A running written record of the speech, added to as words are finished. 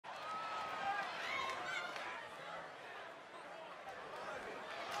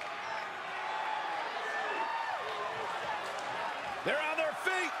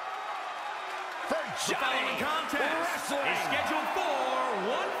The following contest is scheduled for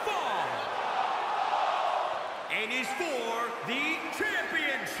one fall and is for the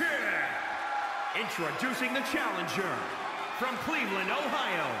championship. Introducing the challenger from Cleveland,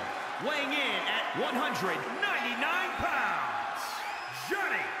 Ohio, weighing in at 199 pounds,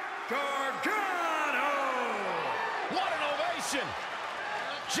 Johnny Gargano. What an ovation!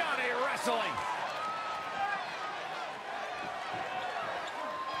 Johnny wrestling.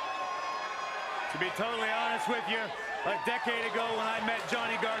 To be totally honest with you, a decade ago when I met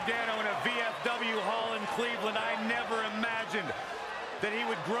Johnny Gargano in a VFW hall in Cleveland, I never imagined that he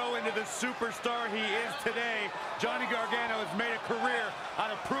would grow into the superstar he is today. Johnny Gargano has made a career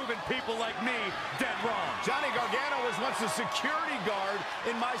out of proving people like me dead wrong. Johnny Gargano was once a security guard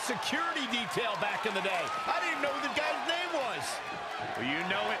in my security detail back in the day. I didn't even know who the guy's name was. Well, you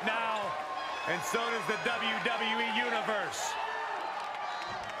know it now, and so does the WWE Universe.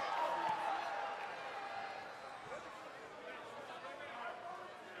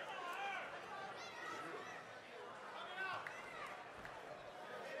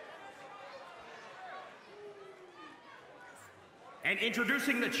 And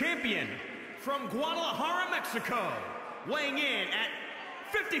introducing the champion from Guadalajara, Mexico, weighing in at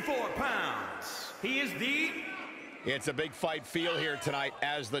 54 pounds. He is the... It's a big fight feel here tonight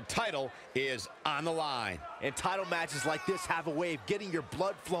as the title is on the line. And title matches like this have a way of getting your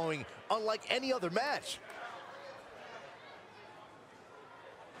blood flowing unlike any other match.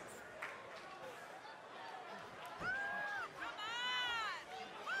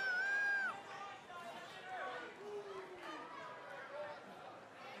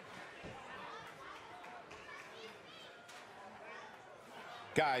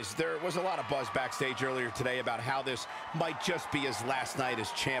 Guys, there was a lot of buzz backstage earlier today about how this might just be his last night as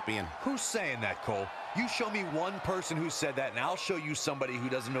champion. Who's saying that, Cole? You show me one person who said that, and I'll show you somebody who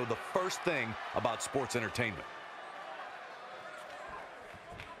doesn't know the first thing about sports entertainment.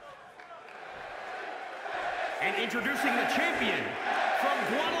 And introducing the champion from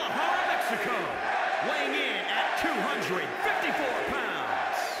Guadalajara, Mexico, weighing in at 254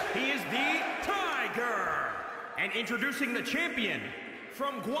 pounds. He is the Tiger. And introducing the champion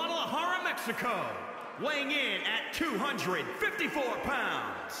from Guadalajara, Mexico, weighing in at 254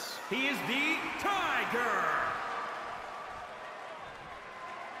 pounds. He is the Tiger.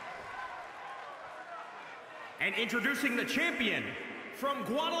 And introducing the champion from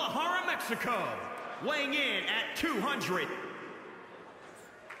Guadalajara, Mexico, weighing in at 200.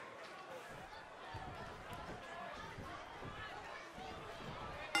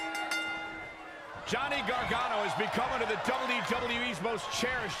 Johnny Gargano is becoming one of the WWE's most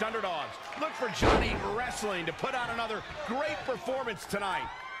cherished underdogs. Look for Johnny Wrestling to put on another great performance tonight.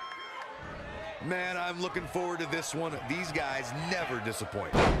 Man, I'm looking forward to this one. These guys never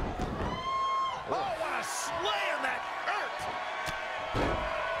disappoint. Oh, what a slam that hurt!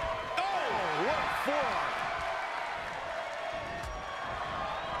 Oh, what a forearm!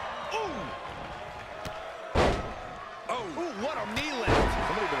 Ooh! Oh, ooh, what a knee lift!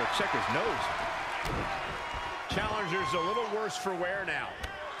 Somebody better check his nose. Challenger's a little worse for wear now.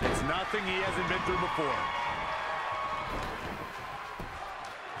 It's nothing he hasn't been through before.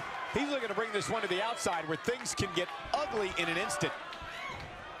 He's looking to bring this one to the outside where things can get ugly in an instant.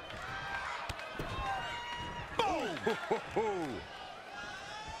 Boom!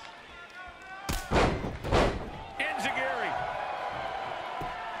 Enziguri.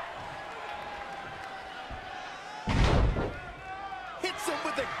 Hits him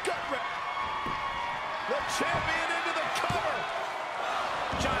with a gut rip. The champion into the cover.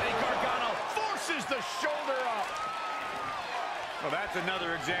 Johnny Gargano forces the shoulder up. Well, that's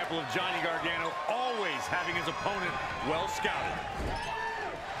another example of Johnny Gargano always having his opponent well scouted.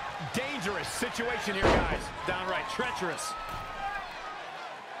 Dangerous situation here, guys. Downright treacherous.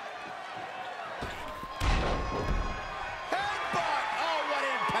 Headbutt! Oh, what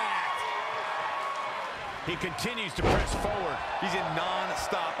impact! He continues to press forward. He's in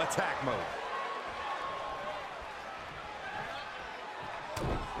non-stop attack mode.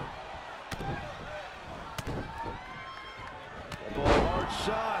 Hard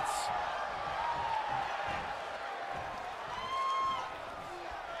shots.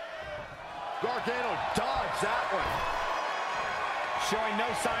 Gargano dodged that one. Showing no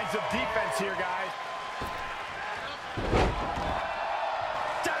signs of defense here, guys.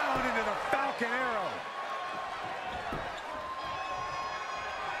 Down into the Falcon Arrow.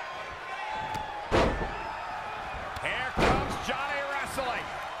 Here comes Johnny Wrestling.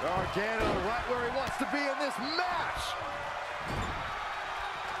 Gargano right where he wants to be in this match.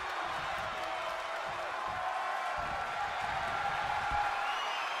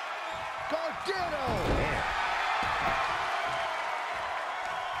 Gargano. Man.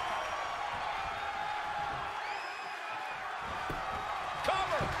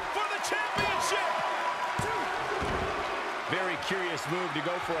 Cover for the championship. Very curious move to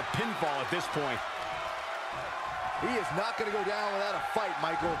go for a pinfall at this point. He is not going to go down without a fight,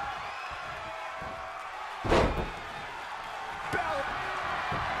 Michael. Bell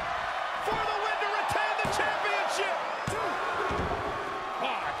for the win to retain the championship.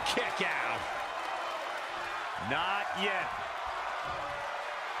 Oh, kick out. Not yet.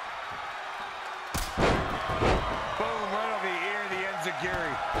 Boom, right over the ear of the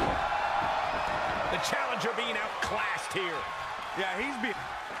enziguri. The challenger being outclassed here. Yeah, he's being...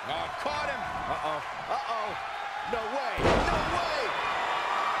 Oh, caught him. Uh-oh. Uh-oh. No way. No way.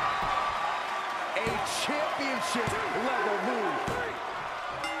 A championship level move.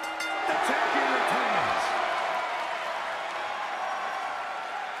 The champion retains.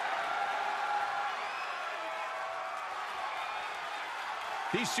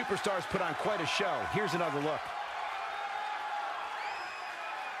 These superstars put on quite a show. Here's another look.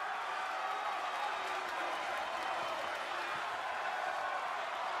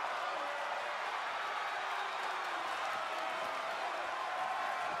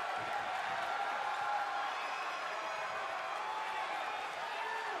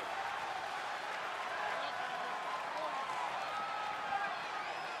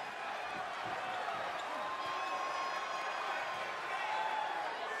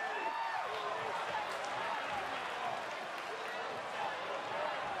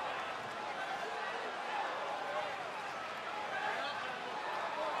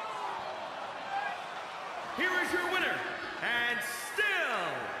 Here is your winner, and still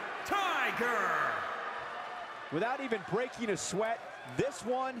Tiger. Without even breaking a sweat, this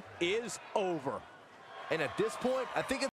one is over. And at this point, I think